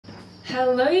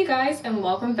Hello you guys and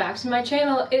welcome back to my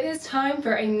channel. It is time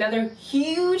for another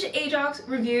huge Aoxjox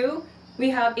review. We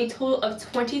have a total of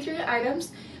 23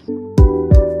 items.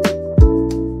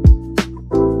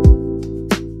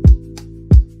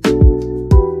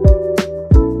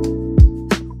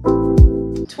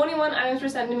 Items were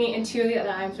sent to me and 2 of the other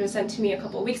items were sent to me a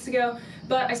couple of weeks ago,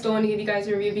 but I still want to give you guys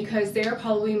a review because they are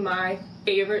probably my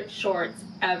favorite shorts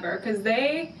ever because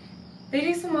they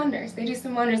do some wonders. They do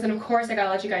some wonders, and of course I gotta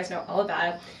let you guys know all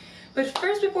about it. But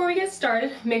first, before we get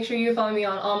started, make sure you follow me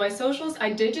on all my socials.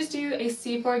 I did just do a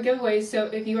C4 giveaway, so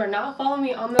if you are not following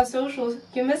me on those socials,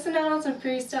 you're missing out on some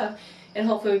free stuff, and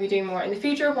hopefully we'll be doing more in the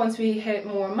future once we hit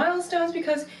more milestones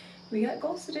because we got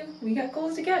goals to do. We got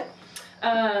goals to get.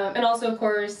 And also, of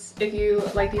course, if you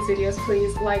like these videos,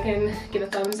 please like and give a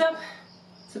thumbs up,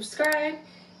 subscribe,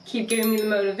 keep giving me the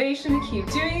motivation to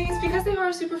keep doing these because they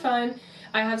are super fun.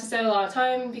 I have to set a lot of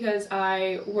time because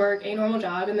I work a normal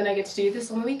job and then I get to do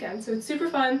this on the weekend, so it's super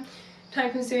fun,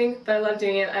 time consuming, but I love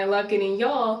doing it. I love getting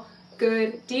y'all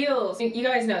good deals. You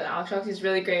guys know that Aoxjox is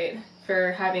really great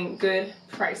for having good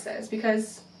prices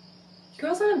because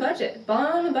girls on a budget, ball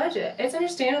on a budget. It's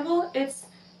understandable. It's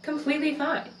completely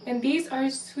fine, and these are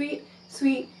sweet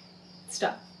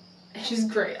stuff. It's just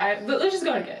great. But let's just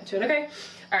go and get into it, okay?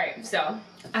 Alright, so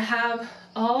I have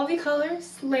all the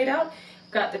colors laid out.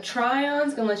 Got the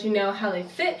try-ons, gonna let you know how they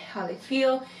fit, how they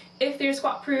feel, if they're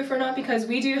squat proof or not, because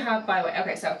we do have, by the way,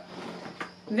 okay, so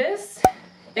this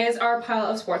is our pile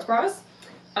of sports bras.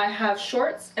 I have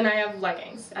shorts and I have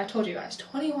leggings. I told you guys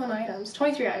 23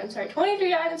 items, sorry,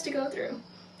 23 items to go through.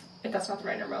 If that's not the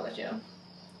right number, I'll let you know.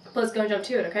 Let's go and jump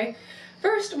to it, okay?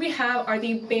 First we have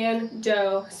the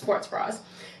bandeau sports bras.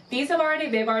 They've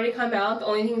already come out. The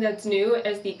only thing that's new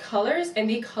is the colors, and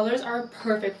the colors are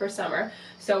perfect for summer.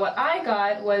 So what I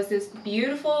got was this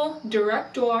beautiful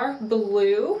Directoire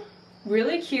blue,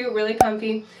 really cute, really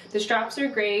comfy. The straps are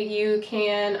great. You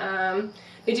can,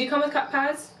 they do come with cup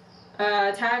pads,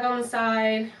 tag on the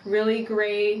side, really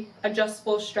great,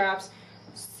 adjustable straps,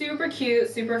 super cute,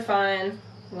 super fun,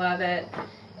 love it.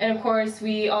 And of course,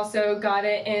 we also got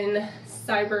it in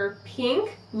cyber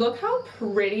pink. Look how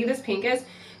pretty this pink is.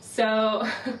 So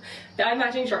I'm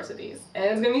matching shorts with these, and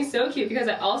it's gonna be so cute because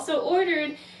I also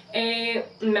ordered a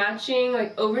matching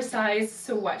like oversized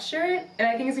sweatshirt, and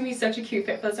I think it's gonna be such a cute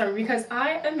fit for the summer because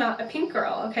I am not a pink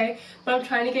girl, okay? But I'm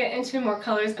trying to get into more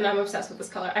colors, and I'm obsessed with this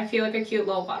color. I feel like a cute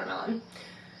little watermelon.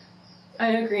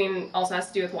 I know green also has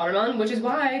to do with watermelon, which is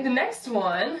why the next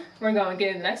one, we're going to get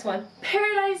into the next one,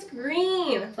 Paradise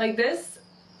Green. Like this,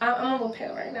 I'm a little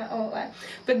pale right now, I won't lie.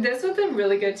 But this with a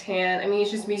really good tan, I mean, it's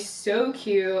just gonna be so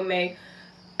cute, make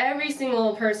every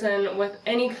single person with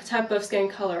any type of skin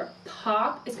color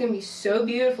pop. It's gonna be so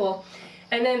beautiful.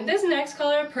 And then this next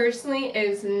color, personally,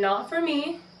 is not for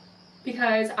me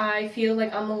because I feel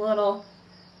like I'm a little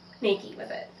naked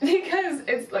with it because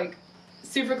it's like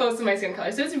super close to my skin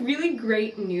color. So it's a really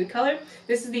great nude color.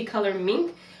 This is the color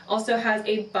Mink. Also has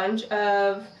a bunch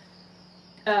of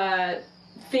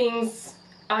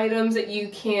items that you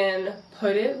can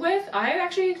put it with.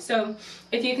 So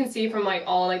if you can see from like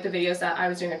all like the videos that I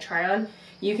was doing a try on,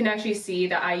 you can actually see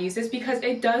that I use this because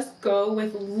it does go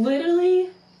with literally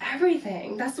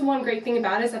everything. That's the one great thing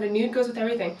about it, is that a nude goes with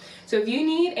everything. So if you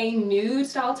need a nude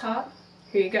style top,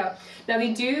 here you go. Now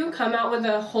they do come out with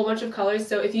a whole bunch of colors,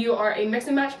 so if you are a mix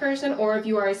and match person or if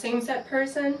you are a same set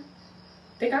person,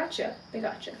 they got you. They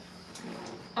got you.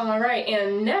 Alright,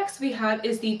 and next we have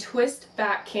is the twist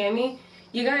back cami.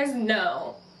 You guys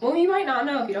know, well, you might not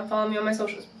know if you don't follow me on my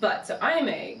socials, but so I am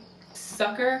a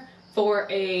sucker for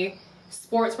a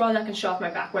sports bra that can show off my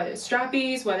back, whether it's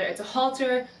strappies, whether it's a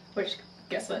halter, which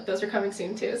guess what, those are coming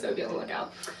soon too, so be on the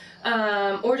lookout,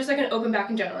 or just like an open back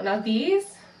in general. Now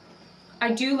these,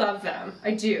 I do love them,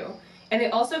 I do. And they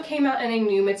also came out in a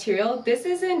new material. This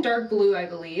is in dark blue, I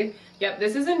believe. Yep,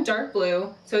 this is in dark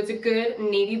blue, so it's a good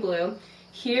navy blue.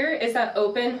 Here is that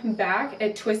open back,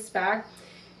 it twists back.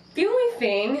 The only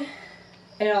thing,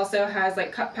 and it also has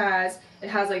like cup pads, it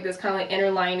has like this kind of like inner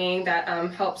lining that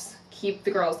helps keep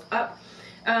the girls up.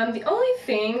 The only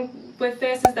thing with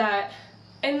this is that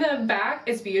in the back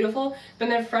it's beautiful, but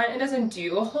in the front it doesn't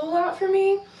do a whole lot for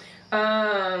me.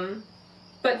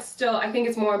 But still, I think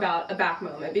it's more about a back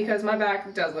moment because my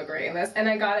back does look great in this, and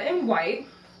I got it in white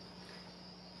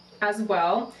as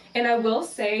well. And I will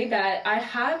say that I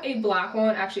have a black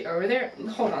one actually over there.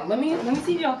 Hold on, let me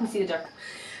see if y'all can see the difference.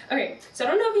 Okay, so I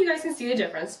don't know if you guys can see the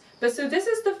difference, but so this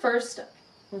is the first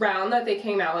round that they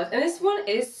came out with, and this one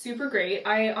is super great.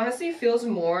 I honestly feels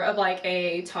more of like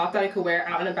a top that I could wear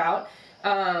out and about,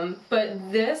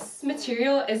 but this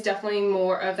material is definitely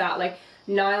more of that like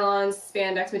nylon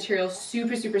spandex material,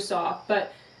 super, super soft.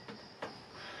 But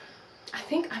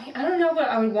I don't know what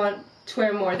I would want to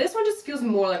wear more. This one just feels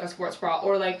more like a sports bra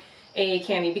or like a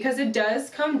cami because it does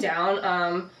come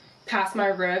down past my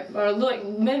rib, or like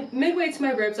midway to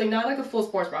my ribs, like not like a full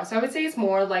sports bra. So I would say it's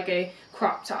more like a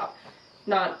crop top,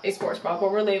 not a sports bra,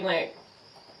 but we're labeling it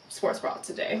sports bra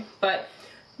today. But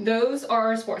those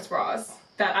are sports bras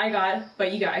that I got.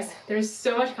 But you guys, there's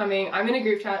so much coming. I'm in a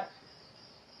group chat.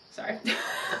 Sorry.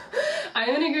 I'm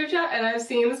in a group chat and I've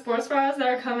seen the sports bras that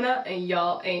are coming up and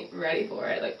y'all ain't ready for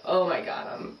it. Like, oh my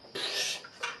god,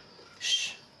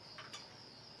 shh.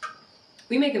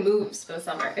 We making moves for the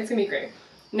summer. It's gonna be great.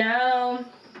 Now,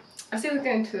 I say let's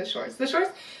get into the shorts. The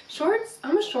shorts,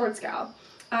 I'm a shorts gal.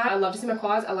 I love to see my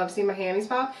quads. I love to see my hammies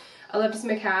pop. I love to see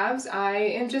my calves. I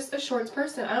am just a shorts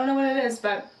person. I don't know what it is,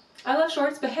 but I love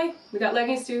shorts. But hey, we got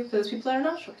leggings too for those people that are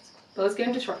not shorts. But let's get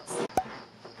into shorts.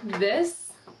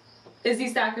 This is the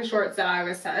stack of shorts that I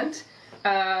was sent.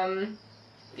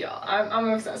 Yeah, I'm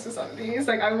obsessed with some of these.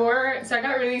 Like I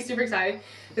got really super excited.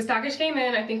 This package came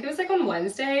in, I think it was like on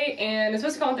Wednesday, and it's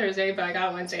supposed to come on Thursday, but I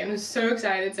got it Wednesday and I was so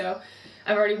excited. So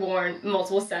I've already worn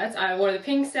multiple sets. I wore the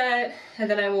pink set,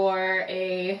 and then I wore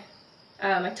a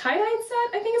tie-dyed set,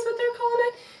 I think is what they're calling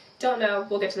it. Don't know,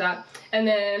 we'll get to that. And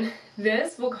then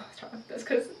this, we'll start with this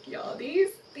because y'all,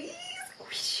 these,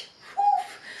 whoosh,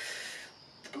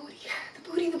 the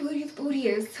booty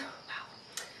is, wow.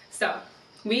 So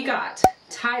we got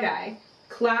tie-dye,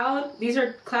 cloud, these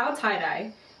are cloud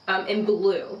tie-dye in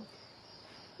blue.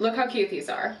 Look how cute these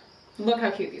are. Look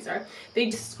how cute these are.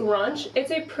 They scrunch.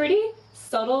 It's a pretty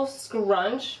subtle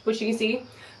scrunch, which you can see.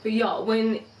 But y'all,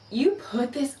 when you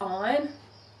put this on,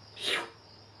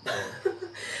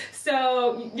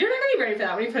 so you're not gonna be ready for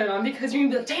that when you put it on because you're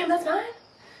gonna be like, damn, that's mine.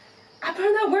 I put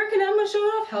in that work and I'm gonna show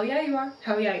it off. Hell yeah, you are.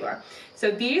 Hell yeah, you are.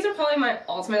 So these are probably my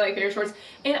ultimate like favorite shorts.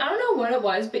 And I don't know what it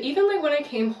was, but even like when I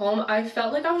came home, I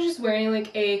felt like I was just wearing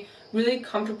like a really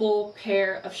comfortable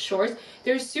pair of shorts.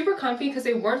 They're super comfy because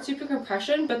they weren't super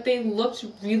compression, but they looked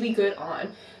really good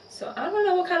on. So I don't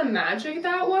know what kind of magic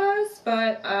that was,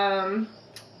 but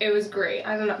it was great.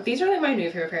 I don't know. These are like my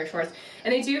new favorite pair of shorts.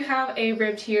 And they do have a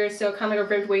ribbed here, so kind of like a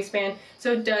ribbed waistband.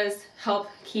 So it does help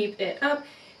keep it up.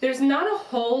 There's not a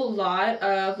whole lot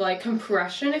of like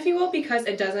compression, if you will, because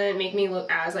it doesn't make me look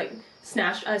as like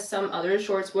snatched as some other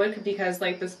shorts would, because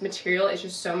like this material is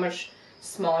just so much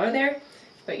smaller there.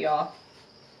 But y'all,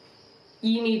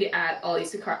 you need to add all these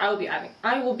to cart.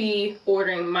 I will be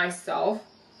ordering myself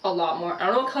a lot more. I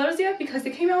don't know what colors yet because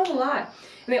they came out with a lot.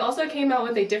 And they also came out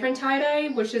with a different tie-dye,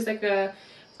 which is like a,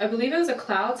 I believe it was a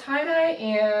cloud tie-dye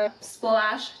and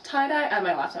splash tie-dye. I have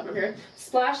my laptop over here.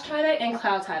 Splash tie-dye and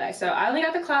cloud tie-dye. So I only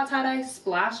got the cloud tie-dye.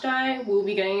 Splash dye, we'll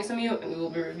be getting some of you, and we will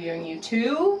be reviewing you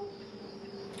too.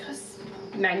 Just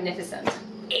magnificent.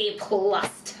 A+,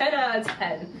 10 out of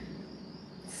 10.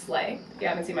 Slay. If you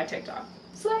haven't seen my TikTok.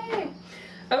 Slay.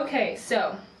 Okay,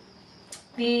 so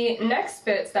the next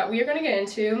bits that we are going to get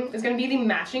into is going to be the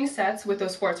matching sets with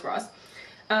those sports bras.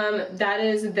 That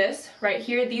is this right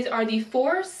here. These are the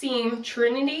 4-seam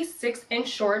Trinity 6-inch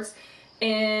shorts,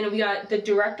 and we got the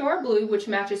Directoire blue, which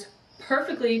matches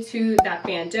perfectly to that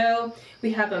bandeau.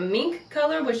 We have a mink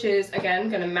color, which is again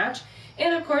gonna match,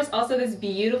 and of course also this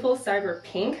beautiful cyber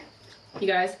pink. You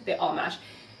guys, they all match.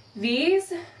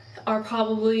 These are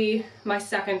probably my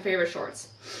second favorite shorts.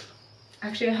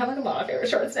 Actually, I have like a lot of favorite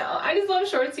shorts now. I just love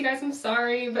shorts, you guys, I'm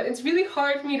sorry, but it's really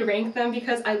hard for me to rank them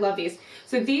because I love these.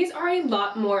 So these are a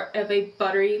lot more of a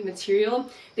buttery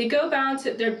material. They go down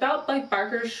to, they're about like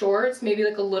Barker shorts, maybe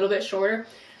like a little bit shorter.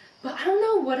 But I don't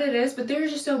know what it is, but they're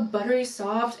just so buttery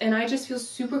soft, and I just feel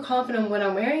super confident when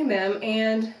I'm wearing them,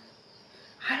 and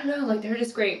I don't know, like they're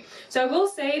just great. So I will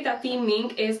say that the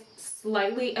mink is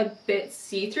slightly a bit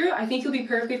see-through. I think you'll be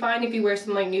perfectly fine if you wear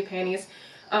some like new panties.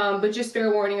 But just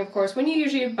fair warning, of course, when you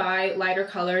usually buy lighter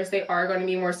colors, they are going to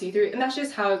be more see-through, and that's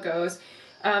just how it goes.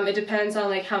 It depends on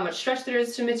like how much stretch there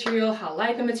is to material, how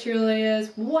light the material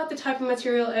is, what the type of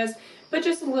material is, but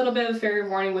just a little bit of fair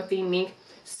warning with the mink.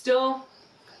 Still, gonna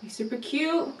be super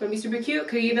cute,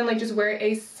 Could even like just wear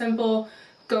a simple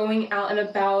going out and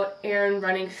about errand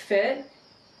running fit,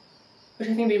 which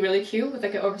I think would be really cute with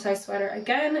like an oversized sweater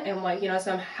again, and like, you know,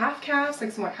 some half calves,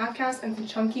 like some more half calves, and some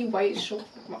chunky white shorts,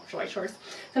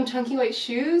 some chunky white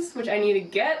shoes, which I need to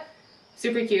get.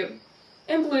 Super cute.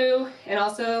 In blue, and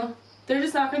also, they're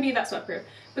just not gonna be that sweat proof.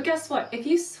 But guess what? If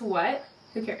you sweat,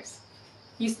 who cares?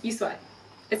 You sweat.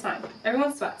 It's fine.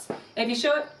 Everyone sweats. And if you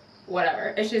show it,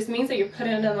 whatever. It just means that you're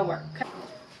putting in the work. Okay?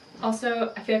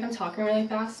 Also, I feel like I'm talking really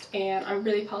fast, and I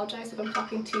really apologize if I'm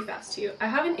talking too fast to you. I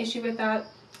have an issue with that.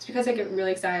 It's because I get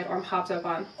really excited or I'm hopped up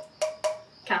on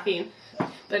caffeine.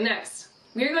 But next,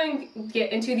 we're going to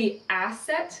get into the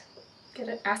Asset. Get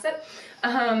it? Asset.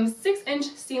 6-inch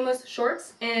seamless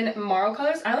shorts in Marl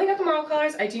colors. I only got the Marl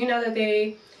colors. I do know that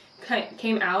they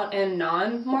came out in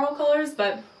non-Marl colors,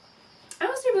 but I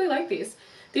honestly really like these.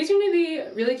 These are going to be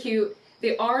really cute.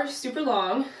 They are super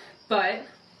long, but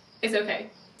it's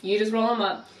okay. You just roll them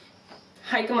up,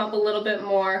 hike them up a little bit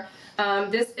more.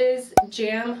 This is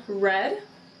Jam Red.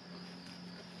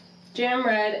 Jam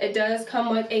Red. It does come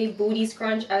with a booty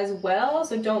scrunch as well,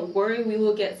 so don't worry, we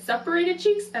will get separated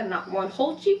cheeks and not one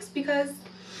whole cheeks because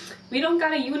we don't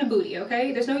got a unibooty,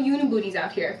 okay? There's no unibooties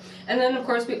out here. And then of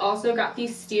course we also got the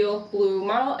steel blue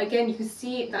Marl. Again, you can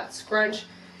see that scrunch,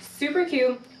 super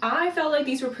cute. I felt like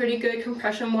these were pretty good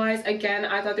compression wise. Again,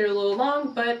 I thought they were a little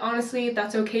long, but honestly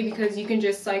that's okay because you can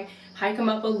just like hike them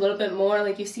up a little bit more.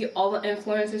 Like you see all the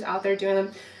influencers out there doing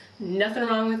them. Nothing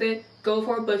wrong with it. Go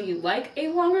for it. But if you like a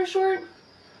longer short,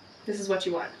 this is what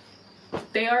you want.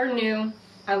 They are new.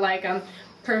 I like them.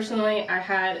 Personally, I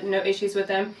had no issues with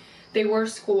them. They were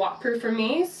squat proof for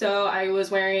me, so I was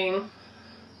wearing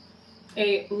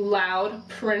a loud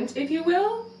print, if you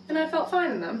will, and I felt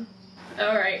fine in them.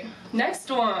 Alright,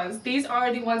 next ones. These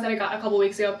are the ones that I got a couple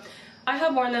weeks ago. I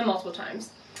have worn them multiple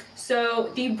times.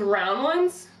 So the brown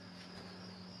ones,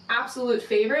 absolute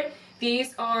favorite.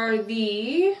 These are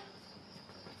the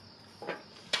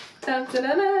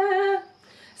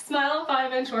Smile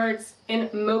 5-inch shorts in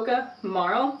Mocha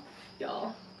Marl.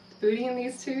 Y'all, booty in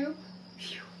these two.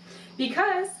 Phew.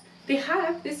 Because they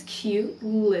have this cute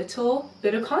little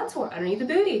bit of contour underneath the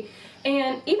booty.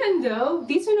 And even though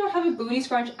these do not have a booty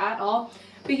scrunch at all,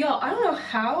 but y'all, I don't know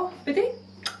how, but they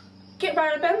get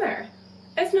right up in there.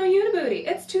 It's no unibooty.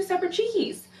 It's two separate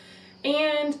cheekies.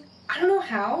 And I don't know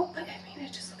how, but I mean,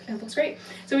 it looks great.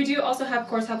 So we do also have, of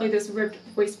course, have like this ripped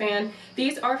waistband.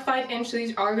 These are 5-inch, so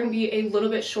these are going to be a little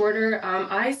bit shorter.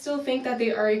 I still think that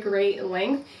they are a great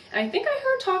length. And I think I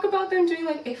heard talk about them doing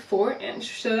like a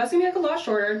 4-inch, so that's going to be like a lot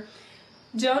shorter.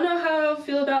 Don't know how I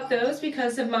feel about those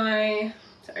because of my,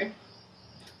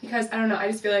 because I don't know, I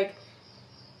just feel like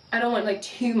I don't want like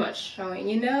too much showing,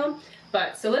 you know?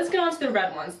 But, so let's get on to the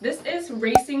red ones. This is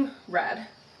Racing Red.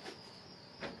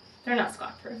 They're not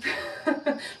squat proof.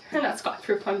 They're not squat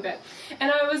proof one bit.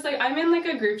 And I was like, I'm in like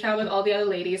a group chat with all the other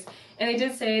ladies, and they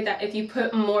did say that if you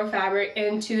put more fabric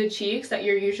into the cheeks that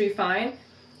you're usually fine.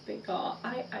 But y'all,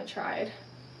 I tried.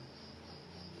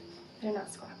 They're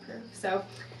not squat proof. So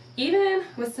even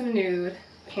with some nude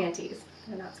panties,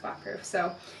 they're not squat proof.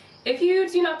 So if you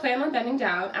do not plan on bending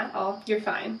down at all, you're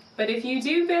fine. But if you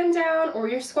do bend down or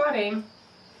you're squatting,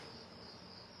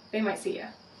 they might see you.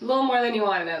 A little more than you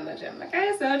wanted in the gym,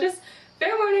 okay? So just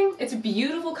fair warning, it's a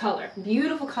beautiful color,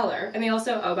 and they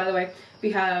also, oh, by the way,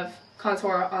 we have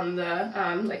contour on the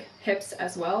like hips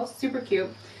as well, super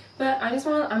cute. But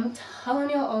I'm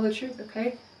telling y'all all the truth,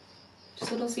 okay?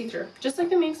 Just a little see-through, just like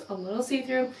the Minks, a little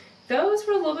see-through. Those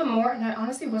were a little bit more, and I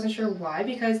honestly wasn't sure why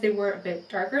because they were a bit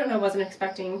darker, and I wasn't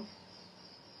expecting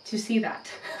to see that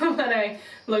when I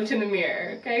looked in the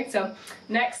mirror, okay? So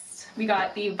next we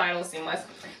got the Vital Seamless.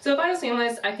 So Vital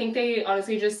Seamless, I think they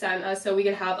honestly just sent us so we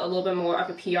could have a little bit more of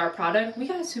a PR product. We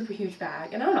got a super huge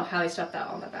bag, and I don't know how they stuffed that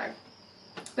on that bag.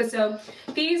 But so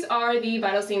these are the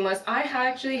Vital Seamless. I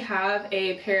actually have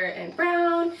a pair in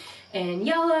brown and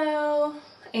yellow,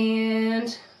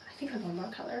 and I think I have one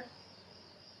more color.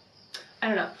 I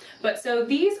don't know. But so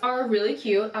these are really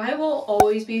cute. I will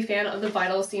always be a fan of the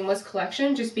Vital Seamless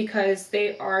collection just because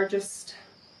they are just,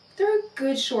 they're a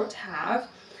good short to have.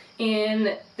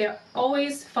 And they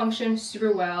always function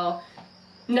super well.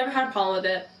 Never had a problem with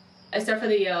it, except for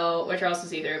the yellow, which are also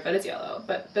see-through, but it's yellow.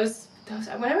 But those,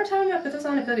 whenever time I put those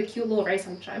on, I feel like a cute little ray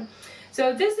sunshine.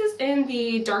 So this is in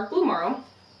the dark blue Marl.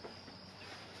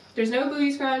 There's no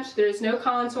booty scrunch, there's no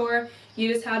contour.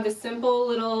 You just have the simple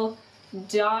little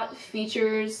dot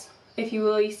features, if you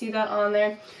will. You see that on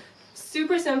there.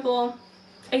 Super simple,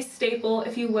 a staple,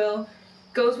 if you will.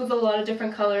 Goes with a lot of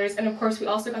different colors, and of course we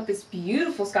also got this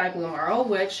beautiful sky blue Marl,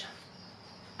 which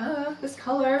this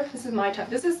color, this is my type.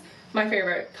 This is my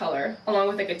favorite color, along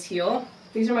with like a teal.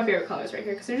 These are my favorite colors right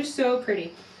here because they're just so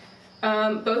pretty.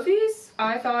 Both these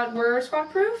I thought were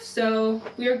squat proof, so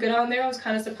we are good on there. I was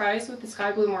kind of surprised with the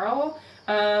sky blue Marl.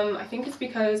 I think it's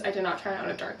because I did not try it on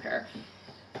a dark pair,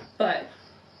 but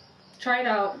try it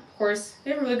out. Of course,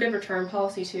 they have a really good return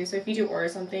policy too, so if you do order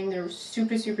something, they're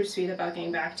super sweet about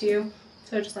getting back to you.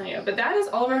 So just letting you know. But that is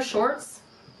all of our shorts.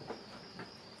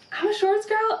 I'm a shorts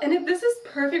girl, and if this is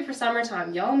perfect for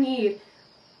summertime, y'all need,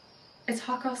 it's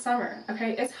hot girl summer,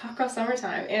 okay? It's hot girl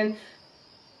summertime, and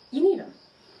you need them.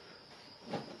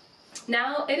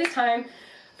 Now it is time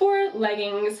for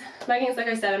leggings. Leggings, like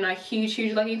I said, I'm not a huge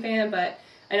legging fan, but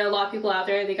I know a lot of people out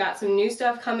there, they got some new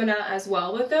stuff coming out as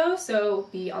well with those, so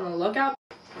be on the lookout.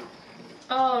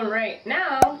 Alright,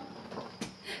 now,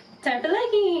 time for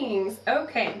leggings!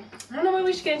 Okay, I don't know what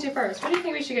we should get into first. What do you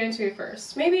think we should get into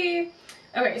first? Maybe,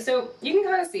 okay, so you can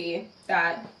kind of see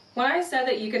that when I said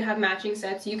that you could have matching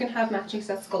sets, you can have matching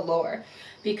sets galore.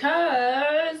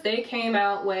 Because they came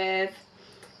out with,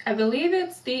 I believe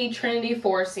it's the Trinity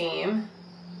 4 seam.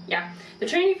 Yeah, the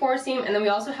Trinity 4 seam, and then we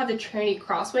also have the Trinity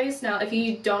crosswaist. Now, if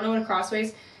you don't know what a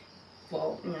crosswaist,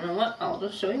 well, you know what? I'll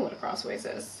just show you what a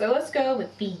crosswaist is. So let's go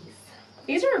with these.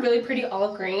 These are a really pretty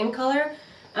olive green color.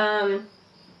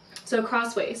 So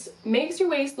crosswaist makes your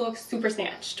waist look super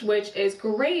snatched, which is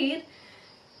great.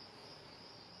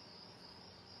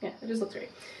 Yeah, it just looks great.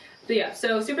 But yeah,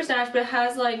 so super snatched, but it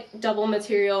has like double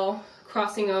material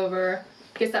crossing over,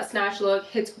 gets that snatch look,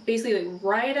 hits basically like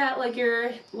right at like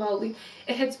your, well, it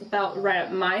hits about right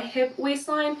at my hip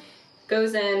waistline,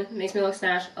 goes in, makes me look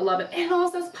snatched. I love it. And it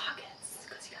also has pockets,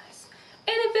 because you guys,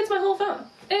 and it fits my whole phone.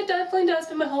 It definitely does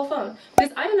fit my whole phone,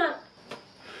 because I did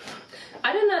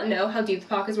not know how deep the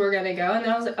pockets were gonna go, and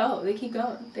then I was like, oh, they keep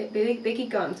going. They keep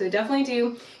going. So they definitely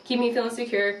do keep me feeling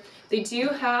secure. They do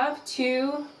have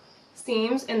 2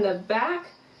 seams in the back,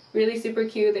 really super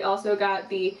cute. They also got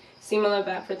the seam on the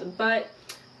back for the butt.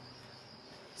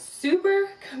 Super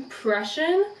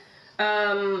compression.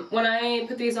 When I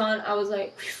put these on, I was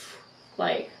like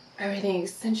everything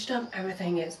is cinched up,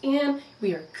 everything is in,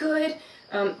 we are good.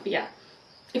 But yeah,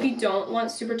 if you don't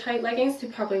want super tight leggings, they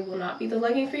probably will not be the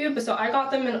legging for you. But so I got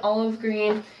them in olive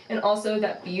green and also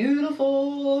that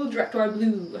beautiful Directoire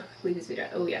blue.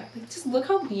 Oh yeah, like, just look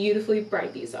how beautifully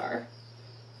bright these are.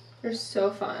 They're so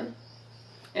fun.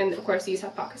 And of course these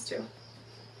have pockets too.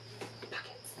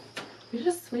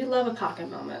 Pockets. We love a pocket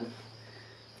moment.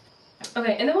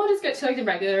 Okay, and then we'll just get to like the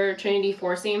regular Trinity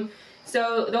 4 seam.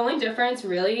 So the only difference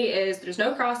really is there's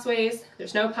no crossways,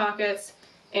 there's no pockets,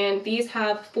 and these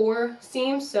have 4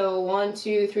 seams, so 1,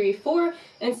 2, 3, 4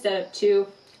 instead of 2.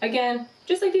 Again,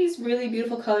 just like these really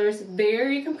beautiful colors,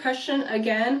 very compression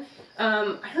again.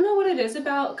 I don't know what it is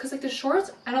about, because like the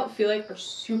shorts I don't feel like are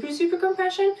super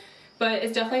compression, but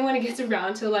it's definitely when it gets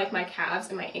around to like my calves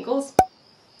and my ankles,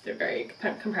 they're very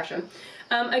compression.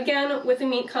 Again, with the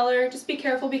Mink color, just be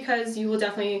careful because you will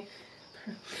definitely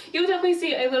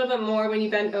see a little bit more when you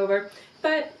bend over.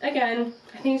 But again,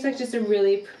 I think it's like just a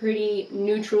really pretty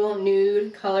neutral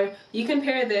nude color. You can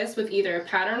pair this with either a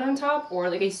pattern on top or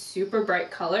like a super bright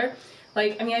color.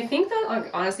 Like, I mean, I think that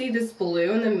like honestly this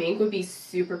blue and the Mink would be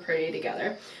super pretty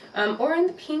together. Or in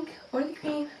the pink or the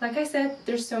green. Like I said,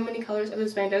 there's so many colors of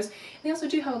those bandos. And they also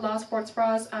do have a lot of sports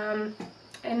bras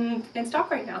in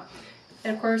stock right now.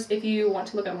 And of course, if you want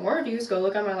to look at more reviews, go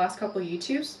look at my last couple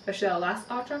YouTubes, especially that last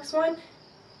Aoxjox one.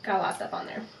 Got a lot of stuff on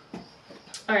there.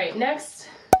 Alright, next.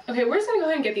 Okay, we're just gonna go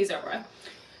ahead and get these over with.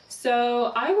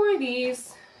 So I wore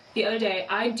these the other day.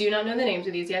 I do not know the names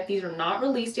of these yet. These are not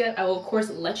released yet. I will of course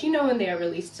let you know when they are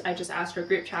released. I just asked for a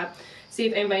group chat, see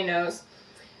if anybody knows.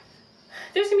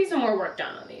 There's gonna be some more work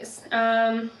done on these.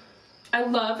 I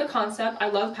love the concept. I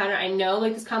love the pattern. I know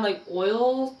like this kind of like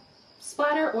oil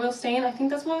splatter, oil stain, I think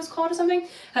that's what it's called or something,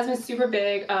 has been super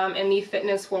big in the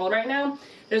fitness world right now.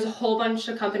 There's a whole bunch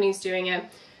of companies doing it,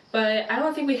 but I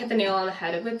don't think we hit the nail on the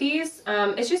head with these.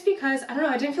 It's just because, I don't know,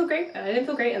 I didn't feel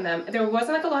great in them. There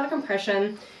wasn't like a lot of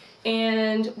compression,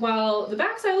 and while the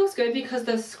backside looks good because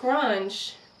the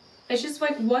scrunch, it's just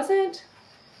like wasn't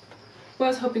what I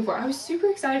was hoping for. I was super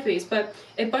excited for these, but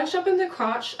it bunched up in the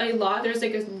crotch a lot. There's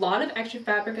like a lot of extra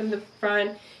fabric in the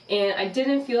front, and I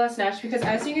didn't feel that snatched because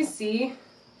as you can see,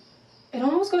 it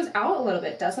almost goes out a little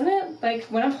bit, doesn't it? Like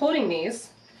when I'm holding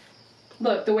these,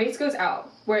 look, the waist goes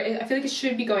out, where I feel like it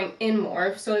should be going in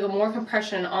more, so like a more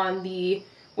compression on the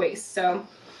waist. So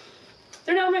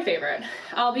they're not my favorite.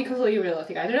 I'll be completely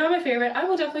realistic. They're not my favorite. I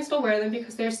will definitely still wear them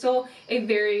because they're still a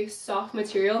very soft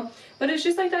material, but it's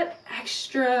just like that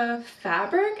extra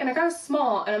fabric, and I got a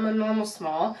small and I'm a normal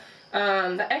small.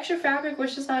 The extra fabric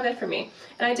was just not it for me.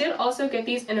 And I did also get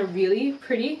these in a really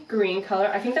pretty green color.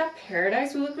 I think that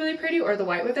Paradise would look really pretty, or the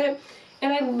white with it.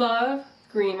 And I love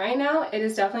green right now. It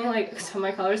is definitely like some of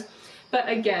my colors. But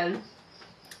again,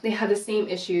 they have the same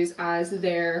issues as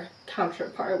their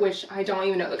counterpart, which I don't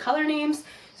even know the color names,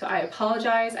 so I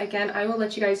apologize. Again, I will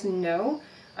let you guys know,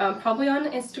 probably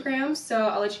on Instagram, so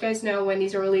I'll let you guys know when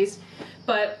these are released.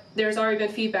 But there's already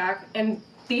been feedback, and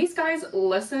these guys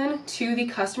listen to the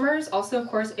customers. Also, of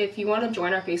course, if you want to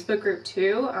join our Facebook group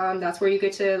too, that's where you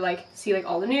get to like see like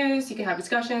all the news, you can have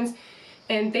discussions,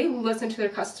 and they listen to their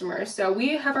customers. So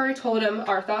we have already told them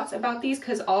our thoughts about these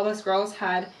because all of us girls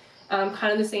had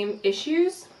kind of the same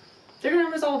issues. They're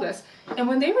gonna resolve this. And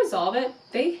when they resolve it,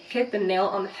 they hit the nail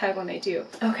on the head when they do.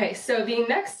 Okay, so the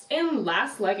next and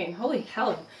last legging, holy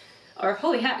hell, or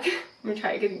holy heck, I'm gonna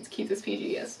try to keep this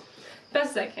PG as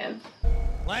best as I can.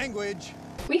 Language.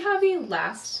 We have the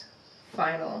last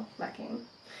final legging.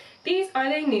 These are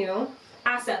the new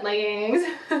asset leggings.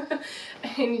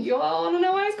 And you all wanna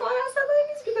know why it's called asset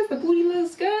leggings? Because the booty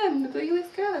looks good. The booty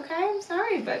looks good, okay? I'm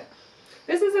sorry, but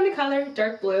this is in the color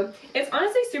dark blue. It's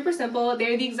honestly super simple.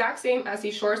 They're the exact same as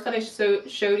the shorts that I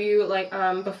showed you like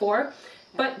before,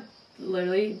 but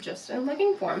literally just in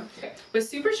legging form. But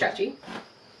super stretchy,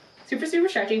 super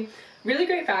stretchy. Really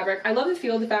great fabric. I love the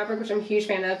feel of the fabric, which I'm a huge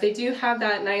fan of. They do have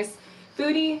that nice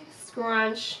booty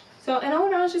scrunch. So, and all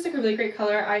around it's just like a really great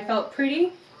color. I felt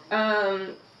pretty,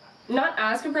 not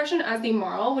as compression as the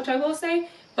Marl, which I will say,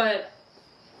 but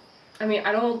I mean,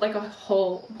 I don't like a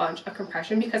whole bunch of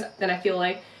compression because then I feel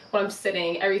like when I'm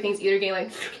sitting, everything's either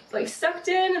getting like sucked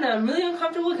in and then I'm really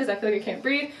uncomfortable because I feel like I can't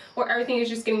breathe, or everything is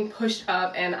just getting pushed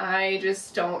up and I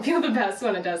just don't feel the best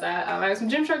when it does that. I have some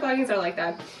Gymshark leggings that are like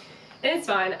that. And it's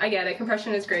fine, I get it,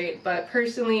 compression is great, but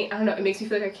personally, I don't know, it makes me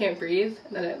feel like I can't breathe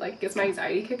and then it like gets my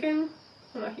anxiety kicking.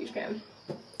 I'm not a huge fan.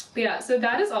 But yeah, so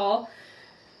that is all.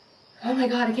 Oh my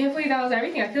god, I can't believe that was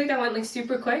everything. I feel like that went like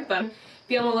super quick, but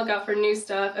be on the lookout for new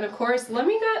stuff. And of course, let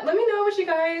me know what you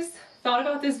guys thought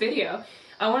about this video.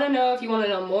 I want to know if you want to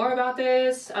know more about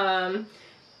this. Let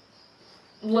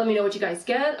me know what you guys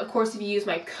get. Of course, if you use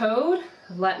my code,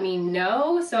 let me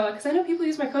know. So, because I know people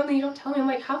use my code and then you don't tell me. I'm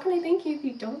like, how can I thank you if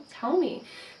you don't tell me?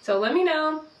 So let me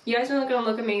know. You guys are gonna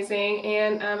look amazing,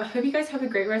 and I hope you guys have a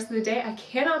great rest of the day. I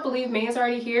cannot believe May is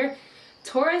already here.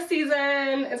 Taurus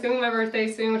season. It's gonna be my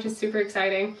birthday soon, which is super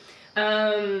exciting.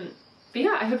 But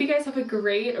yeah, I hope you guys have a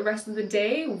great rest of the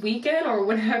day, weekend, or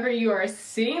whenever you are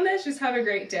seeing this. Just have a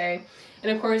great day.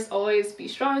 And of course, always be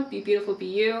strong, be beautiful, be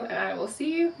you, and I will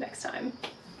see you next time.